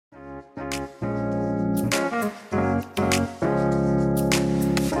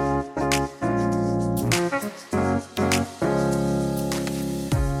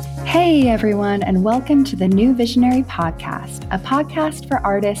Hey everyone, and welcome to the New Visionary Podcast, a podcast for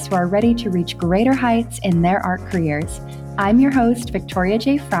artists who are ready to reach greater heights in their art careers. I'm your host, Victoria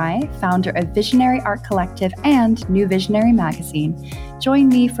J. Fry, founder of Visionary Art Collective and New Visionary Magazine. Join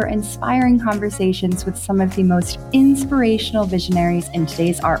me for inspiring conversations with some of the most inspirational visionaries in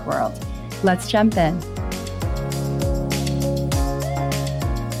today's art world. Let's jump in.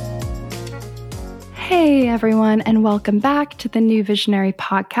 Hey everyone, and welcome back to the New Visionary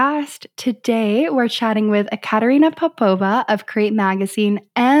Podcast. Today we're chatting with Ekaterina Popova of Create Magazine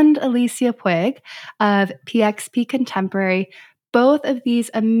and Alicia Puig of PXP Contemporary. Both of these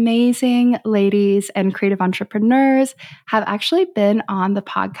amazing ladies and creative entrepreneurs have actually been on the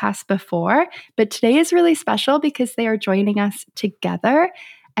podcast before, but today is really special because they are joining us together,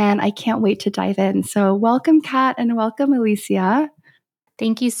 and I can't wait to dive in. So welcome, Kat, and welcome, Alicia.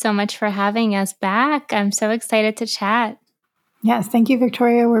 Thank you so much for having us back. I'm so excited to chat. Yes, thank you,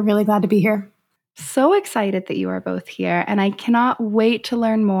 Victoria. We're really glad to be here. So excited that you are both here, and I cannot wait to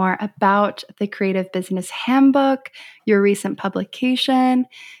learn more about the Creative Business Handbook, your recent publication.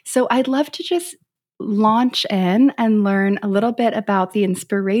 So I'd love to just launch in and learn a little bit about the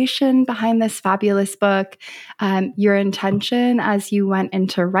inspiration behind this fabulous book, your intention as you went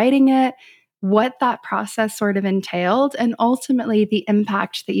into writing it, what that process sort of entailed, and ultimately the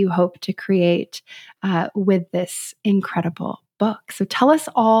impact that you hope to create with this incredible book. So tell us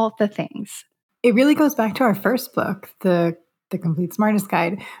all the things. It really goes back to our first book, the Complete Smartest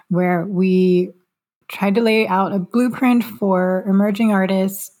Guide, where we tried to lay out a blueprint for emerging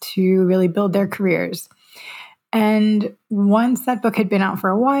artists to really build their careers. And once that book had been out for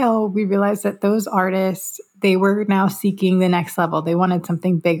a while, we realized that those artists, they were now seeking the next level. They wanted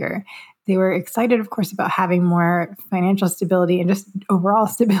something bigger. They were excited, of course, about having more financial stability and just overall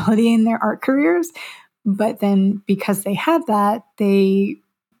stability in their art careers. But then because they had that, they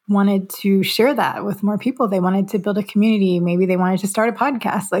wanted to share that with more people. They wanted to build a community. Maybe they wanted to start a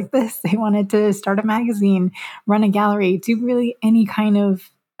podcast like this. They wanted to start a magazine, run a gallery, do really any kind of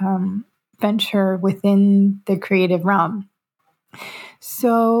venture within the creative realm.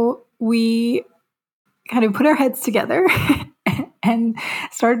 So we kind of put our heads together and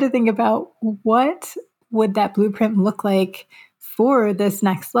started to think about what would that blueprint look like for this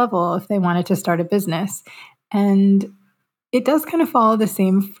next level if they wanted to start a business. And it does kind of follow the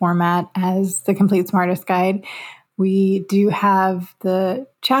same format as the Complete Smartest Guide. We do have the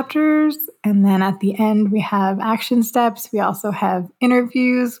chapters, and then at the end, we have action steps. We also have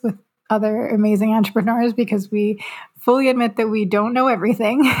interviews with other amazing entrepreneurs because we fully admit that we don't know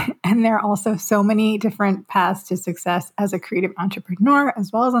everything. And there are also so many different paths to success as a creative entrepreneur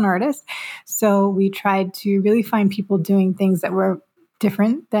as well as an artist. So we tried to really find people doing things that were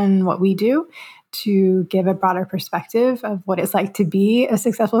different than what we do to give a broader perspective of what it's like to be a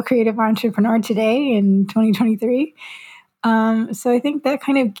successful creative entrepreneur today in 2023. So I think that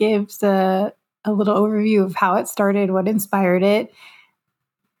kind of gives a little overview of how it started, what inspired it,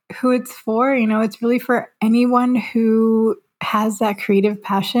 who it's for. You know, it's really for anyone who has that creative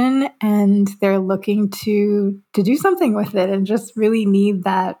passion and they're looking to do something with it and just really need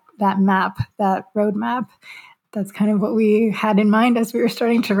that map, that roadmap. That's kind of what we had in mind as we were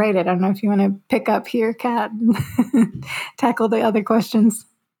starting to write it. I don't know if you want to pick up here, Kat, and tackle the other questions.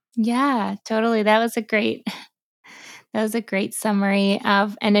 Yeah, totally. That was a great summary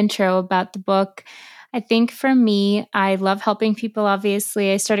of an intro about the book. I think for me, I love helping people,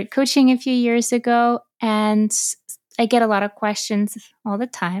 obviously. I started coaching a few years ago, and I get a lot of questions all the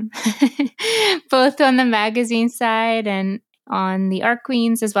time, both on the magazine side and on the Art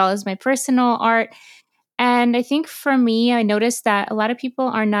Queens, as well as my personal art. And I think for me, I noticed that a lot of people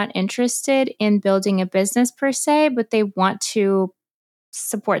are not interested in building a business per se, but they want to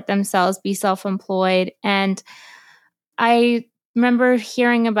support themselves, be self-employed. And I remember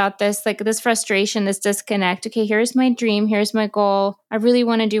hearing about this, like this frustration, this disconnect. Okay, here's my dream, here's my goal. I really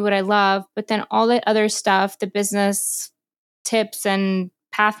want to do what I love, but then all the other stuff, the business tips and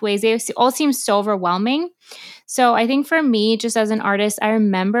pathways, they all seem so overwhelming. So I think for me, just as an artist, I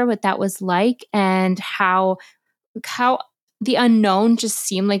remember what that was like and how the unknown just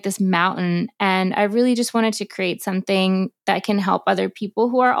seemed like this mountain. And I really just wanted to create something that can help other people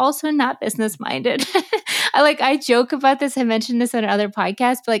who are also not business minded. I joke about this. I mentioned this on other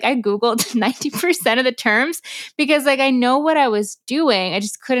podcasts, but I Googled 90% of the terms because I know what I was doing. I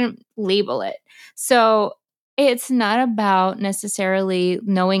just couldn't label it. So it's not about necessarily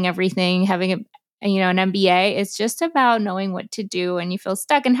knowing everything, having an MBA. It's just about knowing what to do when you feel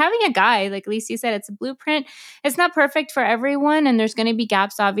stuck and having a guide. Like Alicia said, it's a blueprint. It's not perfect for everyone, and there's going to be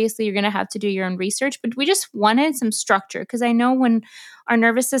gaps. Obviously, you're going to have to do your own research, but we just wanted some structure because I know when our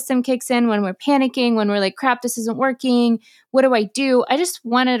nervous system kicks in, when we're panicking, when we're like, crap, this isn't working. What do I do? I just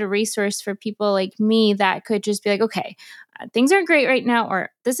wanted a resource for people like me that could just be like, okay, things aren't great right now, or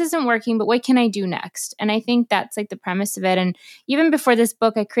this isn't working, but what can I do next? And I think that's like the premise of it. And even before this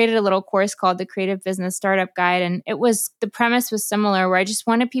book, I created a little course called the Creative Business Startup Guide. And the premise was similar, where I just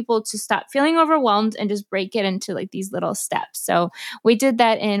wanted people to stop feeling overwhelmed and just break it into like these little steps. So we did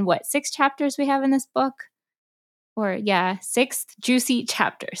that in 6 chapters we have in this book? Or 6 juicy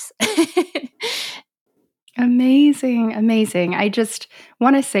chapters. Amazing. Amazing. I just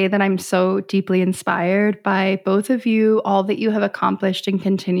want to say that I'm so deeply inspired by both of you, all that you have accomplished and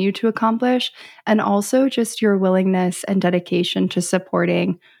continue to accomplish, and also just your willingness and dedication to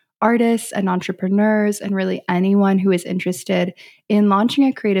supporting artists and entrepreneurs and really anyone who is interested in launching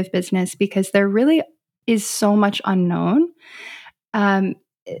a creative business, because there really is so much unknown.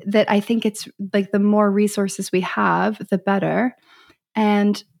 That I think it's like the more resources we have, the better.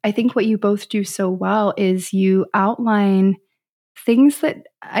 And I think what you both do so well is you outline things that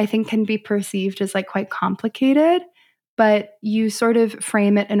I think can be perceived as like quite complicated, but you sort of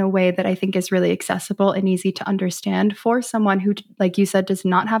frame it in a way that I think is really accessible and easy to understand for someone who, like you said, does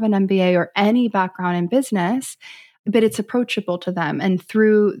not have an MBA or any background in business, but it's approachable to them. And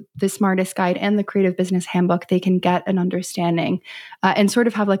through the Smartest Guide and the Creative Business Handbook, they can get an understanding and sort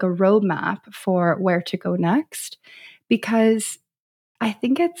of have like a roadmap for where to go next. Because I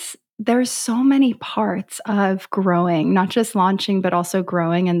think there's so many parts of growing, not just launching, but also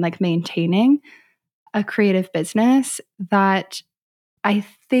growing and like maintaining a creative business that I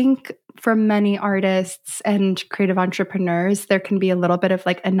think for many artists and creative entrepreneurs, there can be a little bit of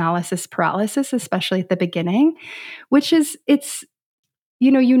like analysis paralysis, especially at the beginning, which is,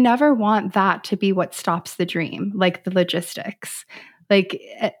 you never want that to be what stops the dream, like the logistics.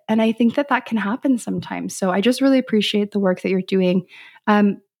 And I think that can happen sometimes. So I just really appreciate the work that you're doing.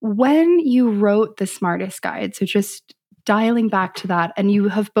 When you wrote the Smartest Guide, so just dialing back to that, and you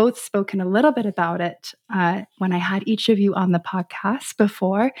have both spoken a little bit about it when I had each of you on the podcast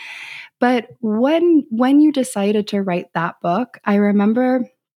before, but when you decided to write that book, I remember,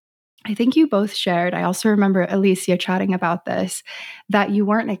 I think you both shared, I also remember Alicia chatting about this, that you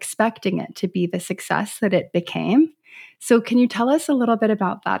weren't expecting it to be the success that it became. So can you tell us a little bit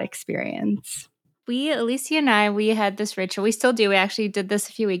about that experience? Alicia and I, we had this ritual. We still do. We actually did this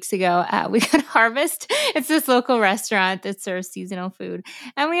a few weeks ago. We got Harvest. It's this local restaurant that serves seasonal food.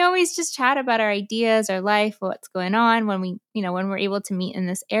 And we always just chat about our ideas, our life, what's going on when we're able to meet in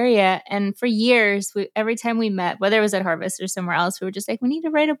this area. And for years, every time we met, whether it was at Harvest or somewhere else, we were just like, we need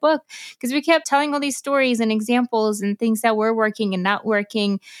to write a book, because we kept telling all these stories and examples and things that were working and not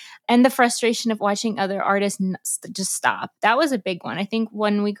working. And the frustration of watching other artists just stop. That was a big one. I think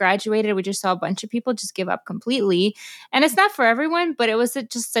when we graduated, we just saw a bunch of people just give up completely. And it's not for everyone, but it was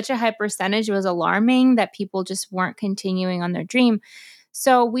just such a high percentage. It was alarming that people just weren't continuing on their dream.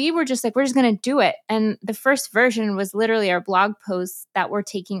 So we were just like, we're just going to do it. And the first version was literally our blog posts that were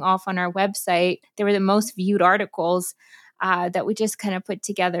taking off on our website. They were the most viewed articles. That we just kind of put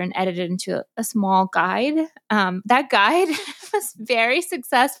together and edited into a small guide. That guide was very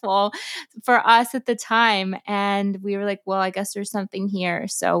successful for us at the time. And we were like, well, I guess there's something here.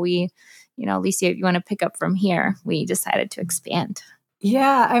 So we, Alicia, if you want to pick up from here, we decided to expand.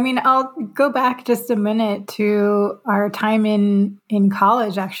 Yeah, I mean, I'll go back just a minute to our time in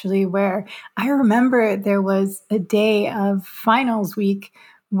college, actually, where I remember there was a day of finals week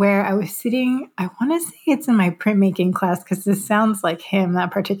where I was sitting, I want to say it's in my printmaking class, because this sounds like him,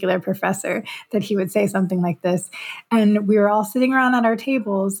 that particular professor, that he would say something like this. And we were all sitting around at our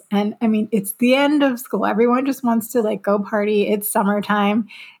tables. And I mean, it's the end of school. Everyone just wants to like go party. It's summertime.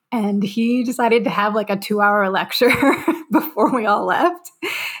 And he decided to have like a 2-hour lecture before we all left.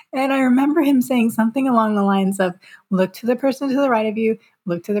 And I remember him saying something along the lines of, look to the person to the right of you,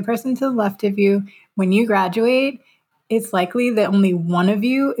 look to the person to the left of you. When you graduate, it's likely that only one of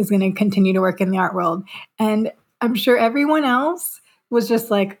you is going to continue to work in the art world. And I'm sure everyone else was just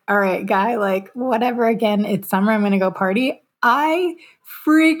like, all right, guy, like whatever, again, it's summer, I'm going to go party. I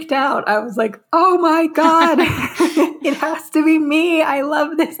freaked out. I was like, oh my God, it has to be me. I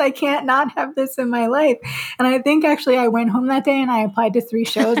love this. I can't not have this in my life. And I think actually I went home that day and I applied to 3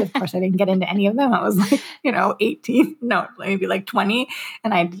 shows. Of course, I didn't get into any of them. I was like, 18, no, maybe like 20.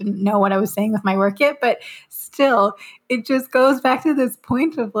 And I didn't know what I was saying with my work yet. But still, it just goes back to this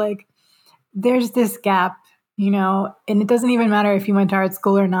point of like, there's this gap, and it doesn't even matter if you went to art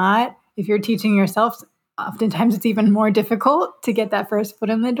school or not. if you're teaching yourself, oftentimes it's even more difficult to get that first foot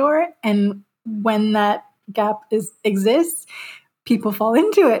in the door. And when that gap exists, people fall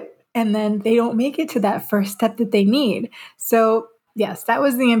into it and then they don't make it to that first step that they need. So yes, that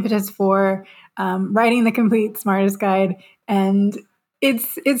was the impetus for writing the complete Smartest Guide. And it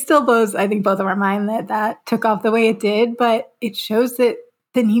still blows, I think, both of our mind that took off the way it did, but it shows that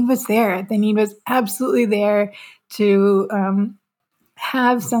the need was there. The need was absolutely there to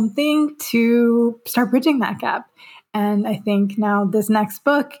have something to start bridging that gap. And I think now this next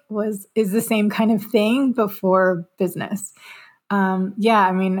book is the same kind of thing, but for business.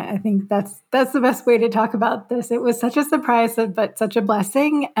 I mean, I think that's the best way to talk about this. It was such a surprise, but such a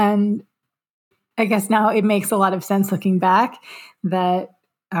blessing. And I guess now it makes a lot of sense looking back that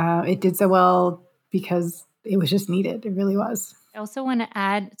it did so well because it was just needed. It really was. I also want to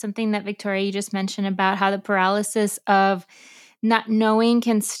add something that Victoria, you just mentioned about how the paralysis of not knowing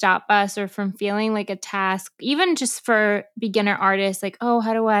can stop us or from feeling like a task, even just for beginner artists, like, oh,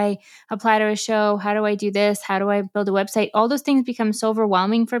 how do I apply to a show? How do I do this? How do I build a website? All those things become so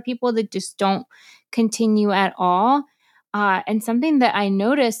overwhelming for people that just don't continue at all. And something that I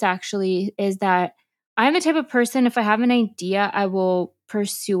noticed actually is that I'm the type of person, if I have an idea, I will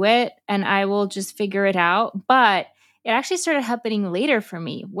pursue it and I will just figure it out. But it actually started happening later for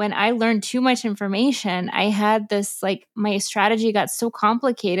me. When I learned too much information, I had this, like, my strategy got so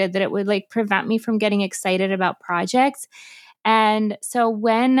complicated that it would like prevent me from getting excited about projects. And so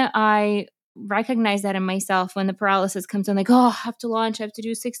when I recognize that in myself, when the paralysis comes in, like, oh, I have to launch, I have to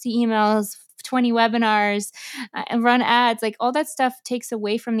do 60 emails, 20 webinars, and run ads, like all that stuff takes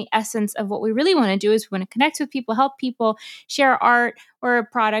away from the essence of what we really want to do is we want to connect with people, help people, share art or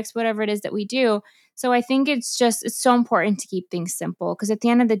products, whatever it is that we do. So I think it's so important to keep things simple because at the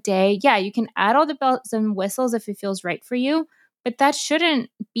end of the day, yeah, you can add all the bells and whistles if it feels right for you, but that shouldn't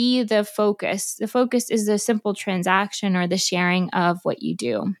be the focus. The focus is the simple transaction or the sharing of what you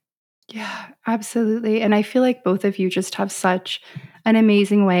do. Yeah, absolutely. And I feel like both of you just have such an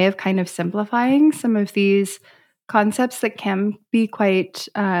amazing way of kind of simplifying some of these concepts that can be quite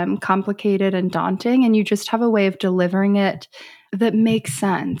complicated and daunting. And you just have a way of delivering it that makes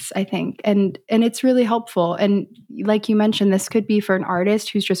sense, I think. And it's really helpful. And like you mentioned, this could be for an artist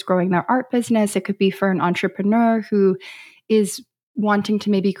who's just growing their art business. It could be for an entrepreneur who is wanting to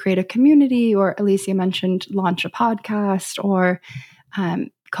maybe create a community, or Alicia mentioned launch a podcast, or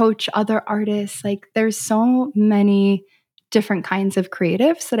coach other artists. Like there's so many different kinds of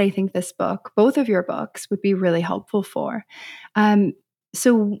creatives that I think this book, both of your books, would be really helpful for.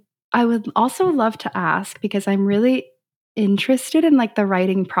 So I would also love to ask, because I'm really interested in like the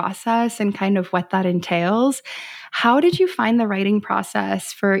writing process and kind of what that entails. How did you find the writing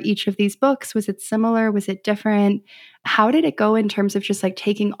process for each of these books? Was it similar? Was it different? How did it go in terms of just like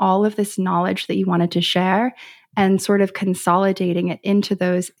taking all of this knowledge that you wanted to share and sort of consolidating it into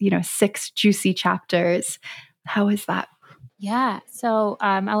those, 6 juicy chapters? How is that? Yeah. So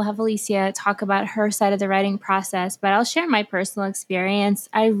I'll have Alicia talk about her side of the writing process, but I'll share my personal experience.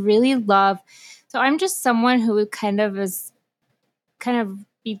 I really so I'm just someone who kind of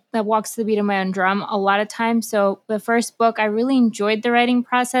that walks to the beat of my own drum a lot of times. So the first book, I really enjoyed the writing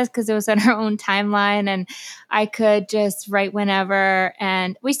process because it was on our own timeline and I could just write whenever.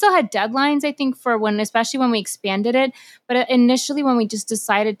 And we still had deadlines, I think, especially when we expanded it. But initially when we just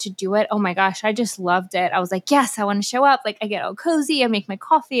decided to do it, oh my gosh, I just loved it. I was like, yes, I want to show up. Like I get all cozy, I make my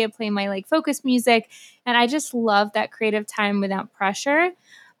coffee, I play my like focus music. And I just love that creative time without pressure.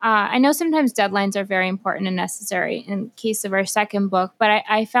 I know sometimes deadlines are very important and necessary in case of our second book, but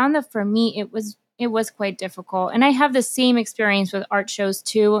I found that for me, it was quite difficult. And I have the same experience with art shows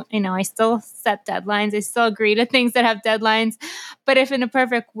too. I still set deadlines. I still agree to things that have deadlines. But if in a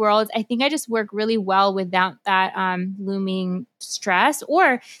perfect world, I think I just work really well without that looming stress,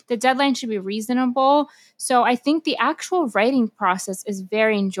 or the deadline should be reasonable. So I think the actual writing process is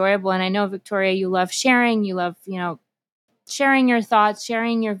very enjoyable. And I know, Victoria, you love sharing, you love, sharing your thoughts,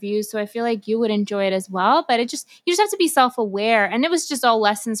 sharing your views. So I feel like you would enjoy it as well. But you just have to be self-aware. And it was just all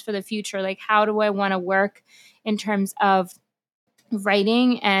lessons for the future. Like, how do I want to work in terms of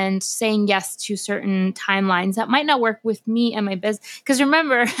writing and saying yes to certain timelines that might not work with me and my business? Because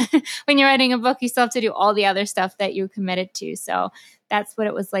remember, when you're writing a book, you still have to do all the other stuff that you committed to. So that's what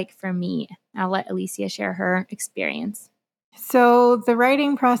it was like for me. I'll let Alicia share her experience. So the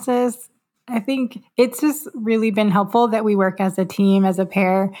writing process, I think it's just really been helpful that we work as a team, as a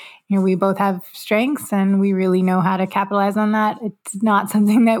pair. We both have strengths and we really know how to capitalize on that. It's not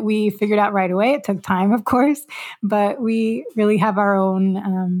something that we figured out right away. It took time, of course, but we really have our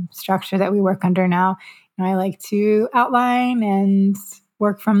own structure that we work under now. I like to outline and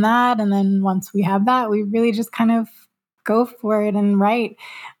work from that. And then once we have that, we really just kind of go for it and write.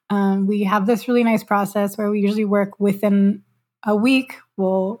 We have this really nice process where we usually work within a week.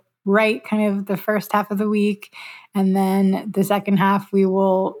 We'll write kind of the first half of the week, and then the second half we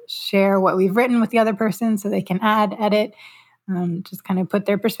will share what we've written with the other person so they can add, edit, just kind of put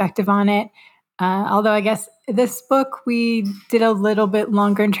their perspective on it. Although I guess this book, we did a little bit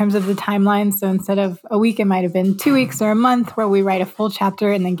longer in terms of the timeline. So instead of a week, it might have been 2 weeks or a month where we write a full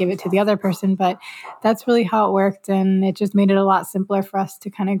chapter and then give it to the other person. But that's really how it worked. And it just made it a lot simpler for us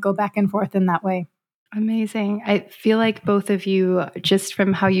to kind of go back and forth in that way. Amazing. I feel like both of you, just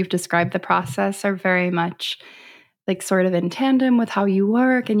from how you've described the process, are very much like sort of in tandem with how you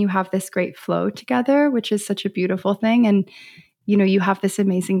work, and you have this great flow together, which is such a beautiful thing. And you have this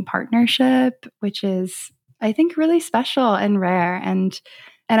amazing partnership, which is, I think, really special and rare. And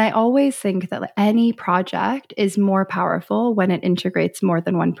I always think that like, any project is more powerful when it integrates more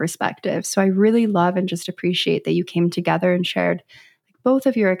than one perspective. So I really love and just appreciate that you came together and shared like, both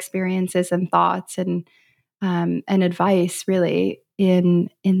of your experiences and thoughts and advice really in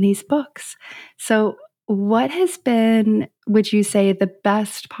these books. So what has been, would you say, the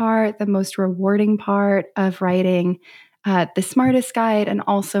best part, the most rewarding part of writing The Smartest Guide, and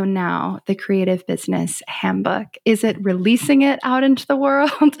also now the Creative Business Handbook? Is it releasing it out into the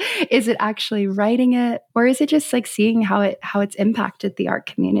world? Is it actually writing it? Or is it just like seeing how it's impacted the art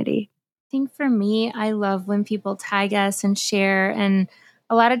community? I think for me, I love when people tag us and share. And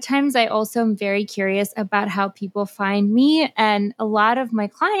a lot of times I also am very curious about how people find me. And a lot of my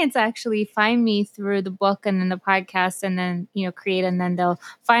clients actually find me through the book and then the podcast and then, create, and then they'll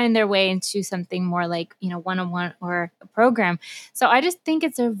find their way into something more like, one-on-one or a program. So I just think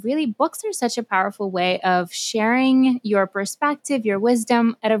books are such a powerful way of sharing your perspective, your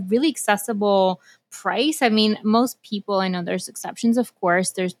wisdom at a really accessible price. I mean, most people, I know there's exceptions, of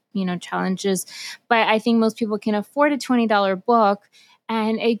course, there's, challenges, but I think most people can afford a $20 book,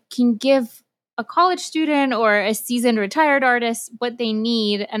 and it can give a college student or a seasoned retired artist what they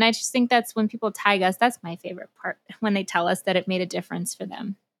need. And I just think that's when people tag us, that's my favorite part, when they tell us that it made a difference for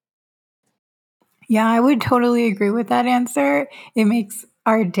them. Yeah, I would totally agree with that answer. It makes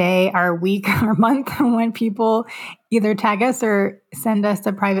our day, our week, our month when people either tag us or send us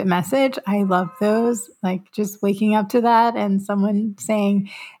a private message. I love those, like just waking up to that and someone saying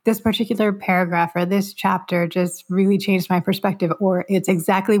this particular paragraph or this chapter just really changed my perspective, or it's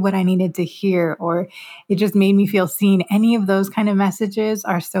exactly what I needed to hear, or it just made me feel seen. Any of those kind of messages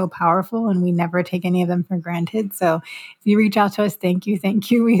are so powerful, and we never take any of them for granted. So if you reach out to us, thank you. Thank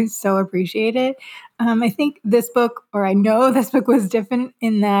you. We so appreciate it. I think this book, or I know this book, was different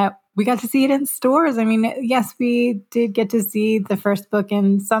in that we got to see it in stores. I mean, yes, we did get to see the first book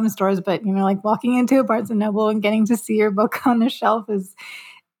in some stores, but like walking into a Barnes and Noble and getting to see your book on the shelf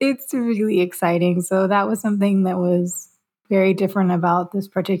it's really exciting. So that was something that was very different about this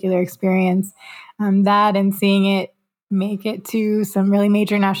particular experience. That and seeing it make it to some really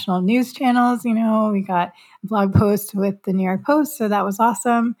major national news channels. We got a blog post with the New York Post, so that was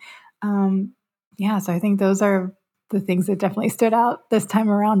awesome. Yeah, so I think those are the things that definitely stood out this time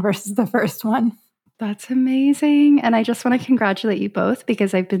around versus the first one. That's amazing. And I just want to congratulate you both,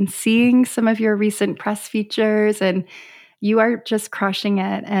 because I've been seeing some of your recent press features and you are just crushing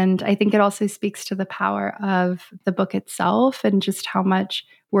it. And I think it also speaks to the power of the book itself and just how much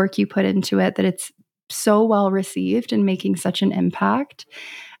work you put into it, that it's so well received and making such an impact.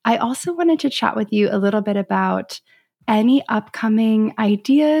 I also wanted to chat with you a little bit about any upcoming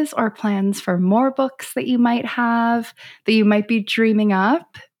ideas or plans for more books that you might have, that you might be dreaming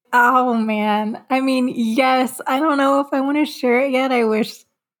up. Oh, man. I mean, yes. I don't know if I want to share it yet. I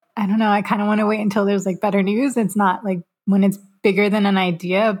don't know. I kind of want to wait until there's like better news. It's not like when it's bigger than an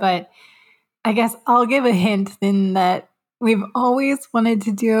idea, but I guess I'll give a hint in that we've always wanted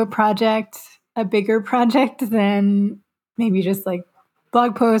to do a bigger project than maybe just like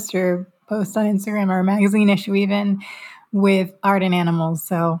blog post or post on Instagram or a magazine issue even, with art and animals.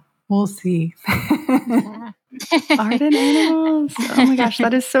 So we'll see. Art and animals. Oh my gosh,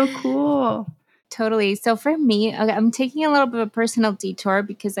 that is so cool. Totally. So for me, okay, I'm taking a little bit of a personal detour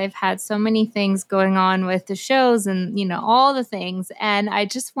because I've had so many things going on with the shows and, all the things. And I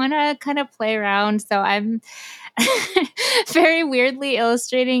just want to kind of play around. So I'm very weirdly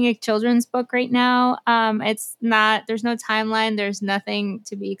illustrating a children's book right now. There's no timeline. There's nothing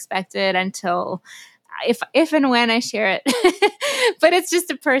to be expected until if and when I share it. But it's just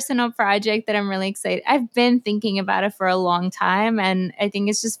a personal project that I'm really excited. I've been thinking about it for a long time, and I think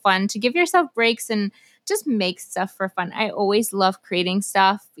it's just fun to give yourself breaks and just make stuff for fun. I always love creating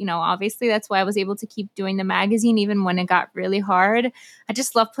stuff. Obviously that's why I was able to keep doing the magazine even when it got really hard. I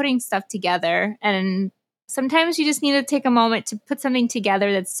just love putting stuff together, and sometimes you just need to take a moment to put something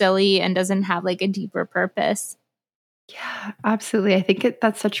together that's silly and doesn't have like a deeper purpose. Yeah, absolutely. I think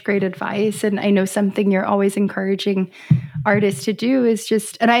that's such great advice. And I know something you're always encouraging artists to do is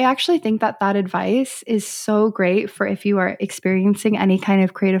just, and I actually think that advice is so great for if you are experiencing any kind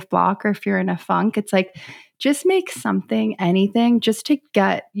of creative block or if you're in a funk. It's like, just make something, anything, just to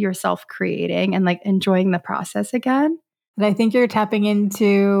get yourself creating and like enjoying the process again. And I think you're tapping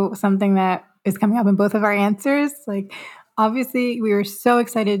into something that is coming up in both of our answers. Like, obviously, we were so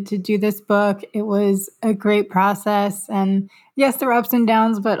excited to do this book. It was a great process. And yes, there were ups and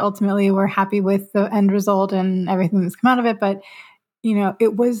downs, but ultimately we're happy with the end result and everything that's come out of it. But,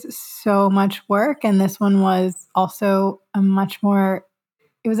 it was so much work. And this one was also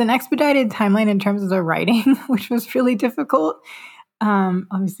it was an expedited timeline in terms of the writing, which was really difficult.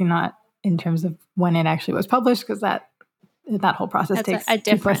 Obviously not in terms of when it actually was published, because that whole process takes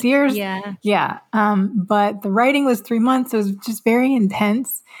 2+ years. Yeah. Yeah. But the writing was 3 months. It was just very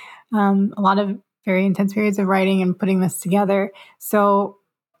intense. A lot of very intense periods of writing and putting this together. So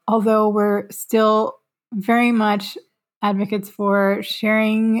although we're still very much advocates for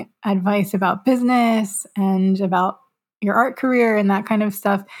sharing advice about business and about your art career and that kind of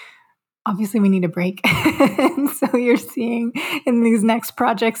stuff, obviously we need a break. And so you're seeing in these next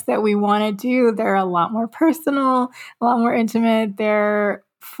projects that we want to do, they're a lot more personal, a lot more intimate. They're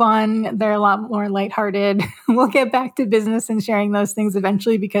fun. They're a lot more lighthearted. We'll get back to business and sharing those things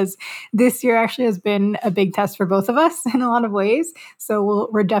eventually, because this year actually has been a big test for both of us in a lot of ways. So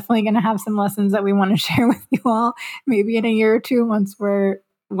we're definitely going to have some lessons that we want to share with you all, maybe in a year or two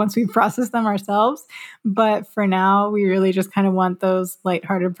once we process them ourselves. But for now, we really just kind of want those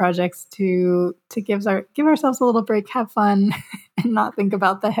lighthearted projects to give ourselves a little break, have fun, and not think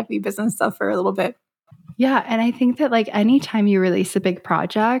about the heavy business stuff for a little bit. Yeah. And I think that like anytime you release a big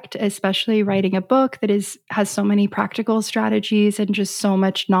project, especially writing a book that has so many practical strategies and just so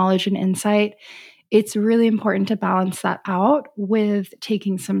much knowledge and insight, it's really important to balance that out with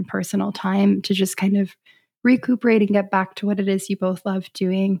taking some personal time to just kind of recuperate and get back to what it is you both love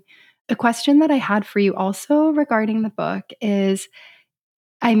doing. A question that I had for you also regarding the book is,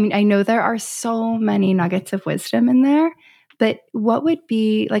 I mean, I know there are so many nuggets of wisdom in there, but what would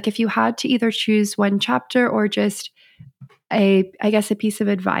be like if you had to either choose one chapter or just a piece of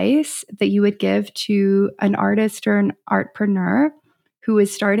advice that you would give to an artist or an artpreneur who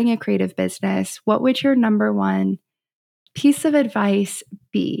is starting a creative business, what would your number one piece of advice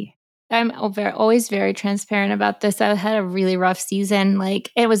be? I'm always very transparent about this. I had a really rough season. Like,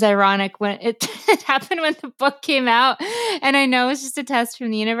 it was ironic when it happened when the book came out. And I know it's just a test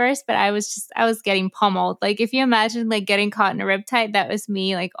from the universe, but I was getting pummeled. Like, if you imagine like getting caught in a riptide, that was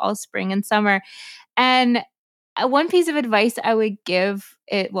me like all spring and summer. And one piece of advice I would give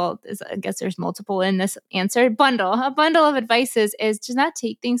I guess there's multiple in this answer. A bundle of advices is to not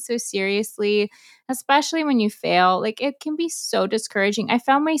take things so seriously, especially when you fail. Like, it can be so discouraging. I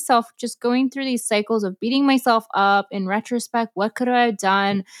found myself just going through these cycles of beating myself up in retrospect. What could I have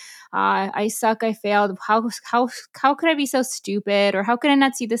done? I suck. I failed. How could I be so stupid? Or how could I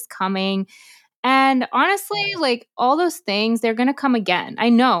not see this coming? And honestly, like, all those things, they're going to come again. I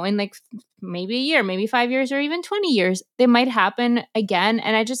know in like maybe a year, maybe 5 years, or even 20 years, they might happen again.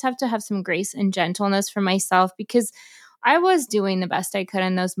 And I just have to have some grace and gentleness for myself, because I was doing the best I could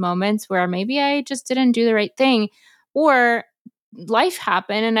in those moments where maybe I just didn't do the right thing, or life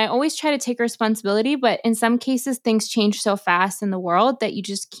happened. And I always try to take responsibility. But in some cases, things change so fast in the world that you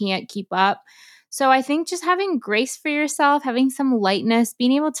just can't keep up. So I think just having grace for yourself, having some lightness,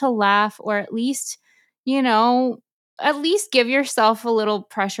 being able to laugh, or at least, at least give yourself a little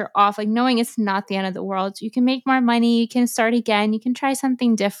pressure off, like knowing it's not the end of the world. You can make more money, you can start again, you can try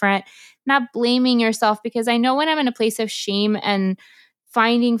something different, not blaming yourself, because I know when I'm in a place of shame and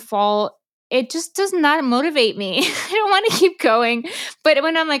finding fault, it just does not motivate me. I don't want to keep going. But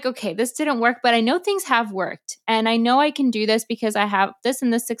when I'm like, okay, this didn't work, but I know things have worked, and I know I can do this because I have this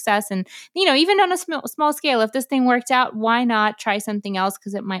and this success. And, even on a small scale, if this thing worked out, why not try something else?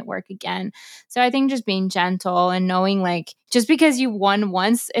 Because it might work again. So I think just being gentle and knowing, like, just because you won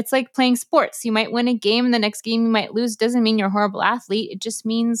once, it's like playing sports. You might win a game and the next game you might lose. Doesn't mean you're a horrible athlete. It just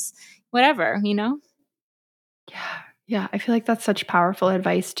means whatever. Yeah. Yeah. I feel like that's such powerful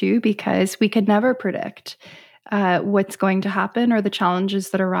advice too, because we could never predict what's going to happen or the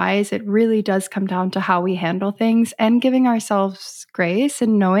challenges that arise. It really does come down to how we handle things and giving ourselves grace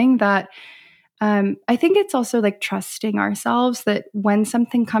and knowing that I think it's also like trusting ourselves that when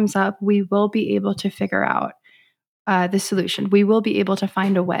something comes up, we will be able to figure out the solution. We will be able to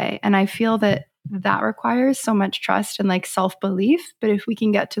find a way. And I feel that that requires so much trust and like self-belief. But if we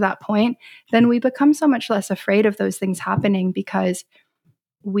can get to that point, then we become so much less afraid of those things happening because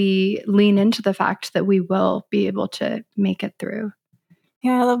we lean into the fact that we will be able to make it through.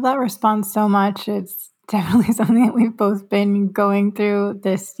 Yeah, I love that response so much. It's definitely something that we've both been going through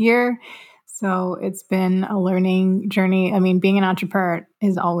this year. So it's been a learning journey. I mean, being an entrepreneur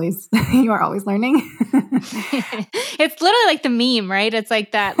is always, you are always learning. It's literally like the meme, right? It's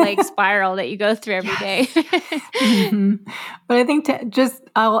like that like spiral that you go through every day. Mm-hmm. But I think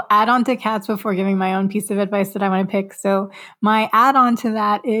I'll add on to Kat's before giving my own piece of advice that I want to pick. So my add on to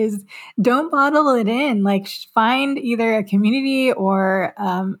that is don't bottle it in. Like find either a community or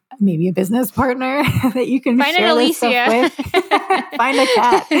maybe a business partner that you can find share an this stuff Alicia. with. Find a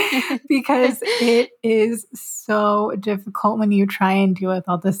cat because it is so difficult when you try and deal with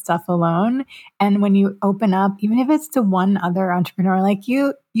all this stuff alone. And when you open up, even if it's to one other entrepreneur like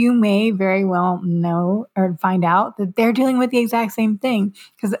you may very well know or find out that they're dealing with the exact same thing.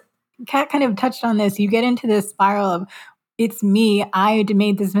 Because Kat kind of touched on this. You get into this spiral of, it's me. I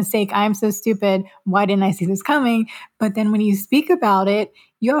made this mistake. I'm so stupid. Why didn't I see this coming? But then when you speak about it,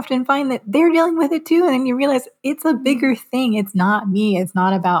 you often find that they're dealing with it too. And then you realize it's a bigger thing. It's not me. It's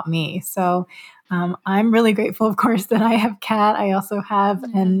not about me. So I'm really grateful, of course, that I have Kat. I also have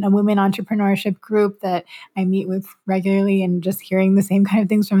a women entrepreneurship group that I meet with regularly, and just hearing the same kind of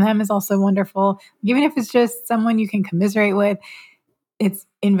things from them is also wonderful. Even if it's just someone you can commiserate with, it's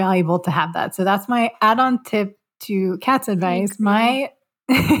invaluable to have that. So that's my add-on tip to Kat's advice. My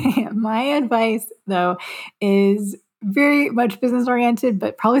advice, though, is very much business oriented,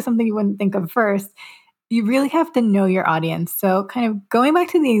 but probably something you wouldn't think of first. You really have to know your audience. So kind of going back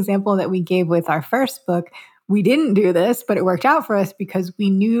to the example that we gave with our first book, we didn't do this, but it worked out for us because we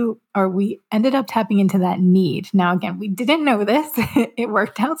knew, or we ended up tapping into that need. Now, again, we didn't know this. It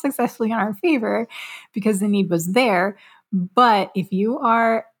worked out successfully in our favor because the need was there. But if you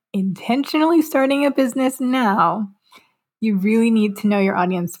are intentionally starting a business now, you really need to know your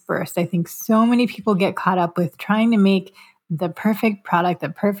audience first. I think so many people get caught up with trying to make the perfect product, the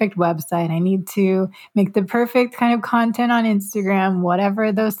perfect website. I need to make the perfect kind of content on Instagram,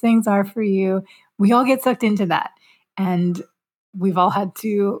 whatever those things are for you. We all get sucked into that. And we've all had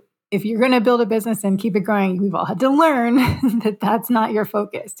to, if you're going to build a business and keep it growing, we've all had to learn that that's not your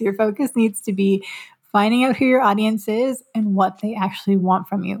focus. Your focus needs to be finding out who your audience is and what they actually want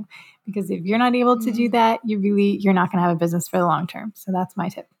from you. Because if you're not able to do that, you're not going to have a business for the long term. So that's my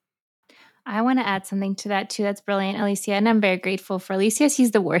tip. I want to add something to that too. That's brilliant, Alicia. And I'm very grateful for Alicia.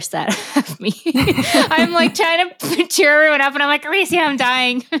 She's the worst at me. I'm like trying to cheer everyone up and I'm like, Alicia, I'm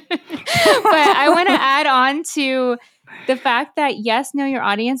dying. But I want to add on to the fact that yes, know your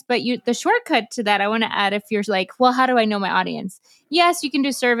audience, but the shortcut to that, I want to add if you're like, well, how do I know my audience? Yes, you can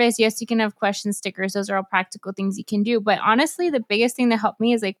do surveys. Yes, you can have question stickers. Those are all practical things you can do. But honestly, the biggest thing that helped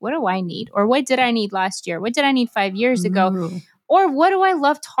me is like, what do I need? Or what did I need last year? What did I need 5 years ago? Or what do I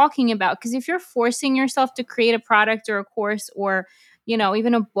love talking about? Because if you're forcing yourself to create a product or a course or,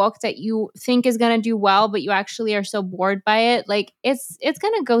 even a book that you think is going to do well, but you actually are so bored by it, like it's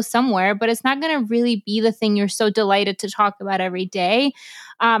going to go somewhere, but it's not going to really be the thing you're so delighted to talk about every day.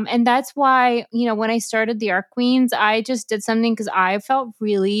 And that's why, when I started the Art Queens, I just did something because I felt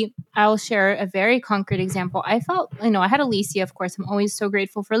I'll share a very concrete example. I felt, I had Alicia, of course. I'm always so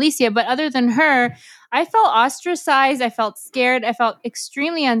grateful for Alicia. But other than her, I felt ostracized. I felt scared. I felt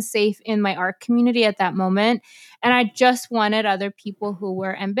extremely unsafe in my art community at that moment. And I just wanted other people who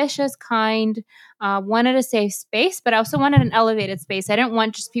were ambitious, kind, wanted a safe space, but I also wanted an elevated space. I didn't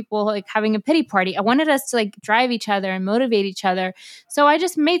want just people like having a pity party. I wanted us to like drive each other and motivate each other. So I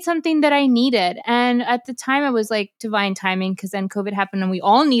just made something that I needed. And at the time it was like divine timing because then COVID happened and we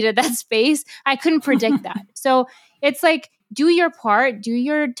all needed that space. I couldn't predict that. So it's like, do your part, do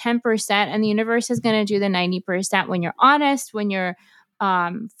your 10%, and the universe is going to do the 90% when you're honest, when you're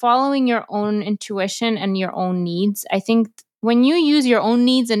following your own intuition and your own needs. I think when you use your own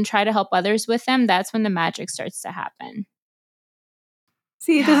needs and try to help others with them, that's when the magic starts to happen.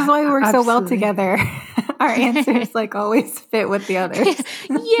 See, this is why we work so well together. Our answers like always fit with the others.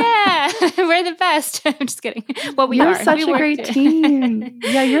 Yeah, we're the best. I'm just kidding. Well, you're such a great team.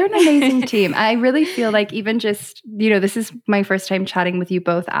 Yeah, you're an amazing team. I really feel like even just, this is my first time chatting with you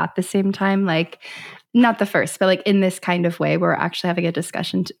both at the same time. Like not the first, but like in this kind of way, we're actually having a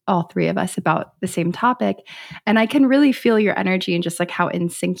discussion, all three of us, about the same topic. And I can really feel your energy and just like how in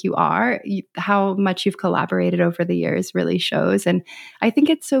sync you are, how much you've collaborated over the years really shows. And I think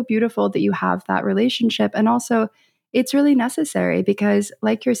it's so beautiful that you have that relationship. And also, it's really necessary because,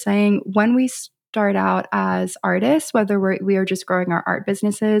 like you're saying, when we start out as artists, whether we are just growing our art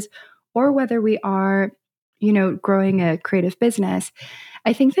businesses or whether we are, growing a creative business,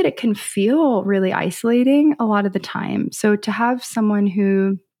 I think that it can feel really isolating a lot of the time. So to have someone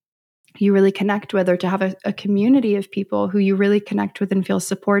who you really connect with, or to have a community of people who you really connect with and feel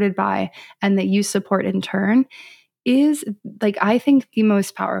supported by, and that you support in turn, is like, I think, the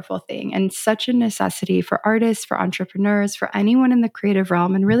most powerful thing and such a necessity for artists, for entrepreneurs, for anyone in the creative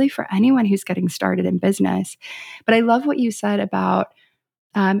realm, and really for anyone who's getting started in business. But I love what you said about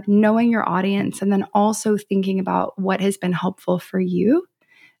knowing your audience and then also thinking about what has been helpful for you.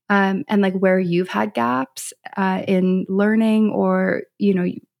 And like where you've had gaps in learning, or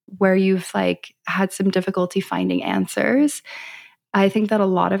where you've like had some difficulty finding answers. I think that a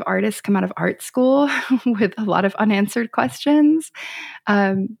lot of artists come out of art school with a lot of unanswered questions.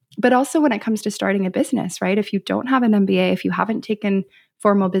 But also when it comes to starting a business, right? If you don't have an MBA, if you haven't taken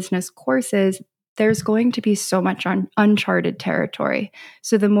formal business courses, there's going to be so much uncharted territory.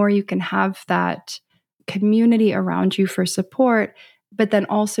 So the more you can have that community around you for support, but then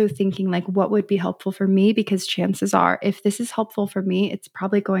also thinking like, what would be helpful for me? Because chances are, if this is helpful for me, it's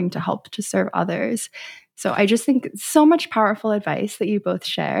probably going to help to serve others. So I just think so much powerful advice that you both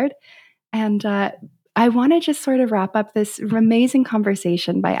shared. And I want to just sort of wrap up this amazing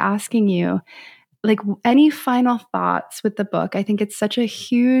conversation by asking you, like, any final thoughts with the book? I think it's such a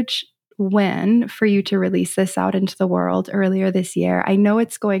huge win for you to release this out into the world earlier this year. I know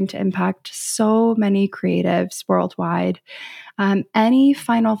it's going to impact so many creatives worldwide. Any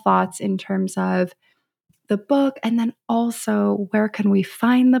final thoughts in terms of the book, and then also where can we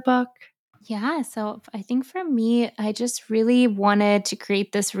find the book? Yeah, so I think for me, I just really wanted to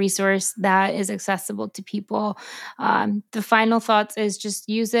create this resource that is accessible to people. The final thoughts is just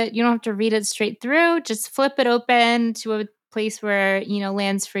use it. You don't have to read it straight through. Just flip it open to a place where,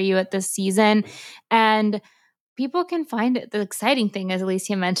 lands for you at this season. And people can find it. The exciting thing, as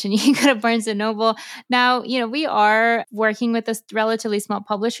Alicia mentioned, you can go to Barnes and Noble. Now, we are working with a relatively small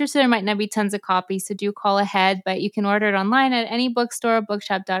publisher, so there might not be tons of copies. So do call ahead, but you can order it online at any bookstore,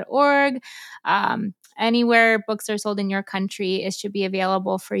 bookshop.org. Anywhere books are sold in your country, it should be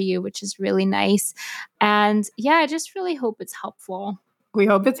available for you, which is really nice. And yeah, I just really hope it's helpful. We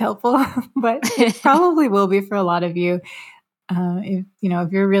hope it's helpful, but it probably will be for a lot of you.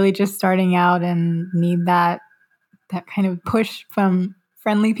 If you're really just starting out and need that kind of push from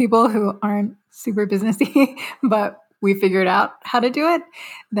friendly people who aren't super businessy, but we figured out how to do it,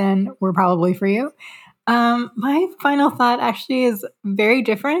 then we're probably for you. My final thought actually is very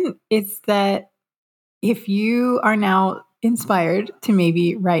different. It's that if you are now inspired to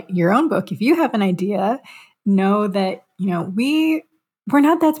maybe write your own book, if you have an idea, know that, we're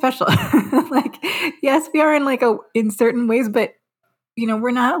not that special. Like, yes, we are in certain ways, but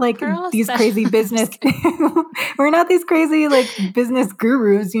we're not like these crazy business. We're not these crazy business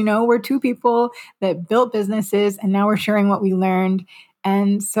gurus. We're two people that built businesses, and now we're sharing what we learned.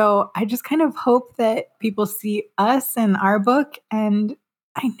 And so I just kind of hope that people see us and our book. And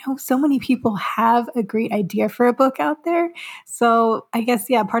I know so many people have a great idea for a book out there. So I guess,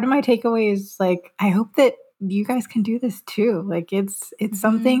 yeah, part of my takeaway is I hope that you guys can do this too. It's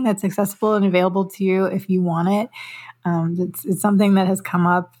something that's accessible and available to you if you want it. It's something that has come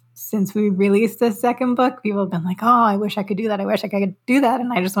up since we released the second book. People have been like, oh, I wish I could do that. I wish I could do that.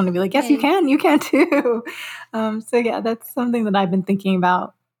 And I just want to be like, yes, you can too. So yeah, that's something that I've been thinking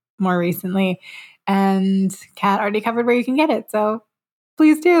about more recently. And Kat already covered where you can get it. So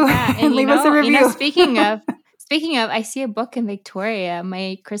please do. Yeah, and leave us a review. Speaking of, I see a book in Victoria.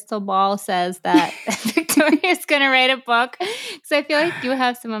 My crystal ball says that Victoria is going to write a book. So I feel like you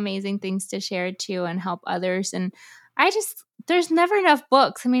have some amazing things to share too and help others. And there's never enough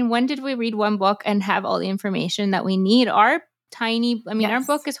books. I mean, when did we read one book and have all the information that we need? Our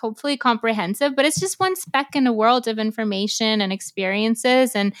book is hopefully comprehensive, but it's just one speck in a world of information and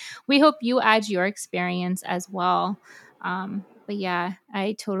experiences. And we hope you add your experience as well. But yeah,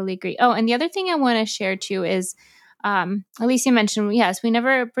 I totally agree. Oh, and the other thing I want to share too is, Alicia mentioned, yes, we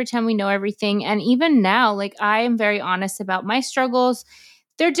never pretend we know everything. And even now, I am very honest about my struggles.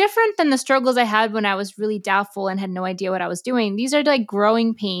 They're different than the struggles I had when I was really doubtful and had no idea what I was doing. These are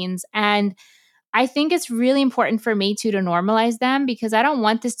growing pains. And I think it's really important for me to normalize them, because I don't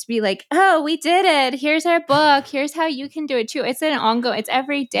want this to be like, oh, we did it. Here's our book. Here's how you can do it too. It's an ongoing, it's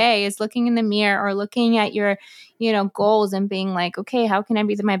every day. It's looking in the mirror or looking at your, goals and being like, okay, how can I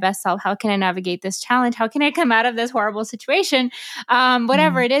be my best self? How can I navigate this challenge? How can I come out of this horrible situation?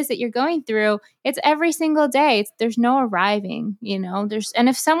 Whatever it is that you're going through, it's every single day. There's no arriving, and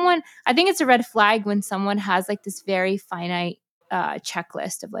if someone, I think it's a red flag when someone has like this very finite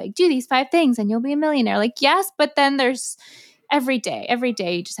checklist of like, do these 5 things and you'll be a millionaire. Like, yes, but then there's every day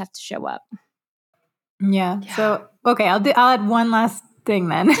you just have to show up. Yeah. So, okay, I'll add one last thing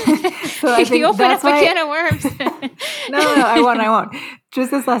then. So I think you open up a can of worms. No, I won't.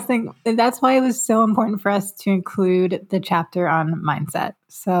 Just this last thing. That's why it was so important for us to include the chapter on mindset.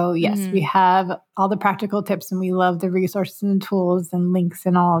 So yes, we have all the practical tips and we love the resources and tools and links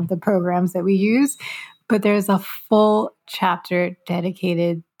and all of the programs that we use. But there's a full chapter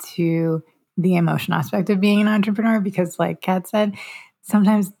dedicated to the emotion aspect of being an entrepreneur, because like Kat said,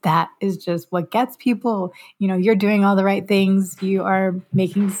 sometimes that is just what gets people. You're doing all the right things. You are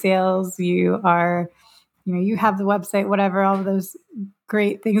making sales. You are, you have the website, whatever, all of those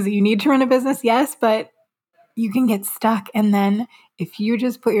great things that you need to run a business. Yes, but you can get stuck. And then if you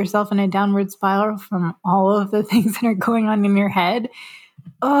just put yourself in a downward spiral from all of the things that are going on in your head,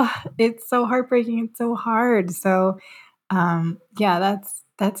 it's so heartbreaking. It's so hard. So,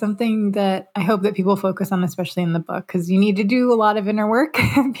 that's something that I hope that people focus on, especially in the book, because you need to do a lot of inner work.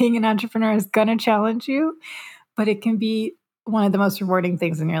 Being an entrepreneur is going to challenge you, but it can be one of the most rewarding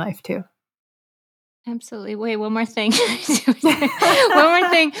things in your life too. Absolutely. Wait, one more thing. One more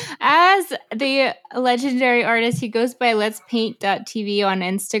thing. As the legendary artist, he goes by Let's Paint.tv on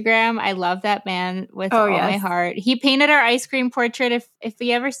Instagram. I love that man with all my heart. He painted our ice cream portrait. If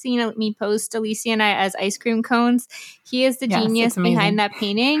you ever seen me post Alicia and I as ice cream cones, he is the genius behind that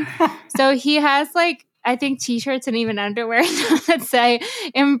painting. So he has like, I think t-shirts and even underwear that say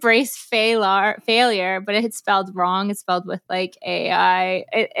embrace failure, but it's spelled wrong. It's spelled with like AI.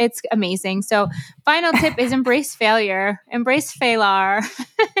 It's amazing. So final tip is embrace failure. Embrace failure.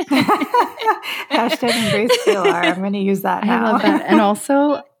 Hashtag embrace failure. I'm going to use that now. I love that. And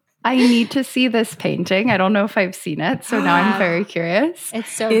also, I need to see this painting. I don't know if I've seen it, so now I'm very curious.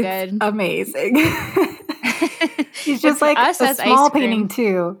 It's so good. Amazing. It's just like a small painting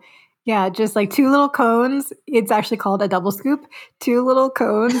too. Yeah, just like 2 little cones. It's actually called a double scoop. 2 little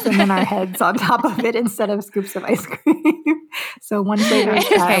cones and then our heads on top of it instead of scoops of ice cream. So one flavor is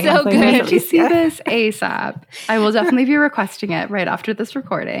Kat, so good. I need to see this ASAP. I will definitely be requesting it right after this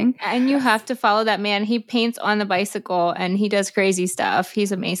recording. And you have to follow that man. He paints on the bicycle and he does crazy stuff.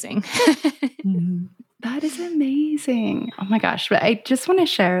 He's amazing. That is amazing. Oh my gosh. But I just want to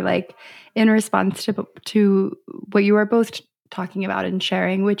share, like, in response to what you are both talking about and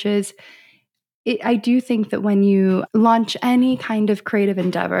sharing, which is, I do think that when you launch any kind of creative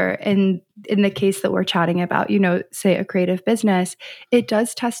endeavor, in the case that we're chatting about, say a creative business, it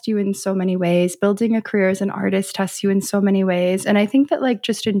does test you in so many ways. Building a career as an artist tests you in so many ways. And I think that, like,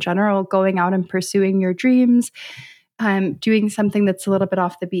 just in general, going out and pursuing your dreams, doing something that's a little bit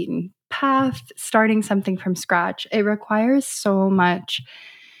off the beaten path, starting something from scratch, it requires so much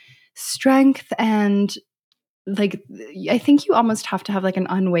strength. And like, I think you almost have to have like an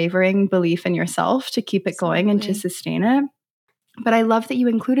unwavering belief in yourself to keep it going and to sustain it. But I love that you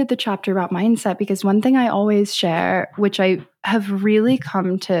included the chapter about mindset, because one thing I always share, which I have really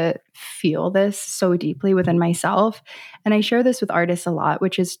come to feel this so deeply within myself, and I share this with artists a lot,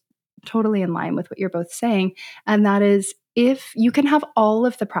 which is totally in line with what you're both saying, and that is, if you can have all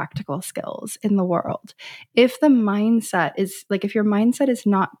of the practical skills in the world, if the mindset is like, if your mindset is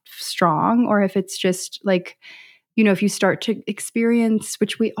not strong, or if it's just like, if you start to experience,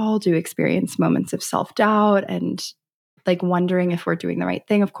 which we all do experience, moments of self-doubt and like wondering if we're doing the right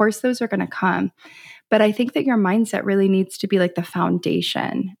thing, of course, those are going to come. But I think that your mindset really needs to be like the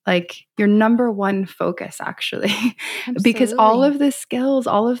foundation, like your number one focus, actually, because all of the skills,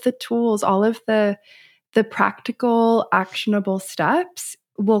 all of the tools, all of the practical, actionable steps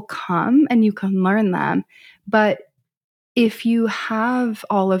will come and you can learn them. But if you have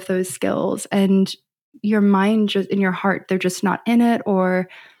all of those skills and your mind just in your heart, they're just not in it, or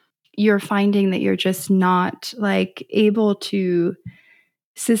you're finding that you're just not like able to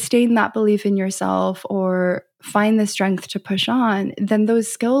sustain that belief in yourself or find the strength to push on, then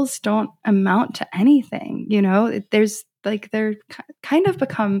those skills don't amount to anything. There's like, they're kind of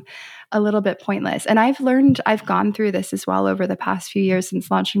become a little bit pointless. And I've gone through this as well over the past few years since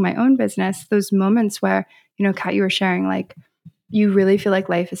launching my own business, those moments where, Kat, you were sharing, like, you really feel like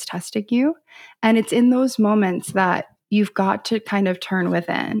life is testing you. And it's in those moments that you've got to kind of turn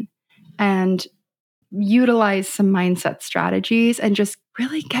within and utilize some mindset strategies and just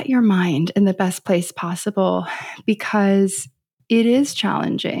really get your mind in the best place possible, because it is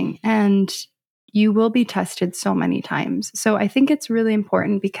challenging and you will be tested so many times. So I think it's really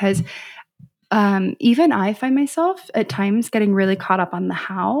important, because even I find myself at times getting really caught up on the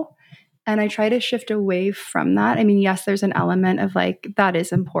how. And I try to shift away from that. I mean, yes, there's an element of like, that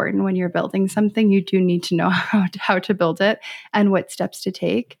is important when you're building something. You do need to know how to build it and what steps to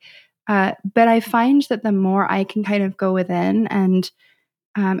take. But I find that the more I can kind of go within and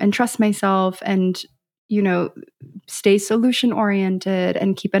trust myself and, stay solution oriented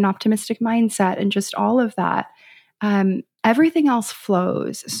and keep an optimistic mindset and just all of that, everything else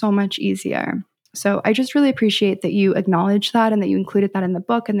flows so much easier. So I just really appreciate that you acknowledge that and that you included that in the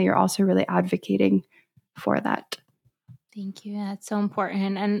book, and that you're also really advocating for that. Thank you. That's so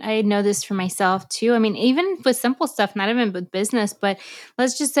important. And I know this for myself too. I mean, even with simple stuff, not even with business, but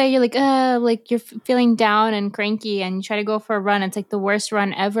let's just say you're like you're feeling down and cranky and you try to go for a run. It's like the worst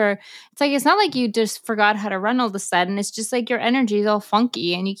run ever. It's like, it's not like you just forgot how to run all of a sudden. It's just like your energy is all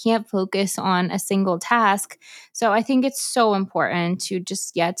funky and you can't focus on a single task. So I think it's so important to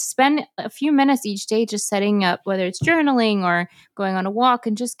just, spend a few minutes each day just setting up, whether it's journaling or going on a walk,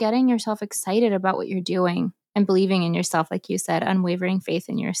 and just getting yourself excited about what you're doing. And believing in yourself, like you said, unwavering faith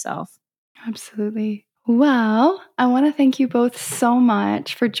in yourself. Absolutely. Well, I want to thank you both so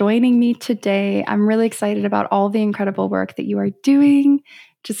much for joining me today. I'm really excited about all the incredible work that you are doing.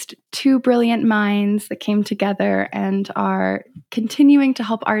 Just two brilliant minds that came together and are continuing to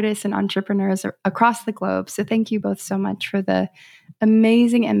help artists and entrepreneurs across the globe. So thank you both so much for the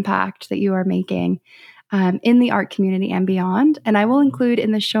amazing impact that you are making in the art community and beyond. And I will include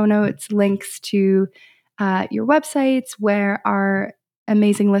in the show notes links to your websites where our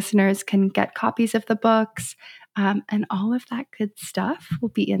amazing listeners can get copies of the books, and all of that good stuff will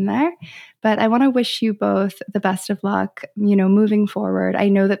be in there. But I want to wish you both the best of luck, moving forward. I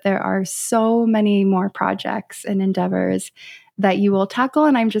know that there are so many more projects and endeavors that you will tackle,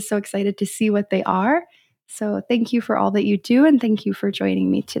 and I'm just so excited to see what they are. So thank you for all that you do, and thank you for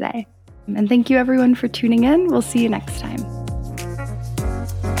joining me today. And thank you everyone for tuning in. We'll see you next time.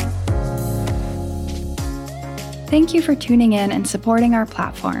 Thank you for tuning in and supporting our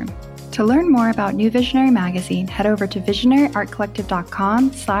platform. To learn more about New Visionary Magazine, head over to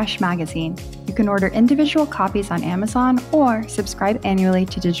visionaryartcollective.com/magazine. You can order individual copies on Amazon or subscribe annually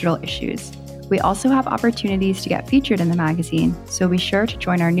to digital issues. We also have opportunities to get featured in the magazine, so be sure to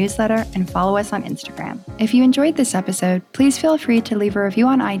join our newsletter and follow us on Instagram. If you enjoyed this episode, please feel free to leave a review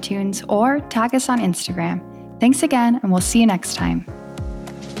on iTunes or tag us on Instagram. Thanks again, and we'll see you next time.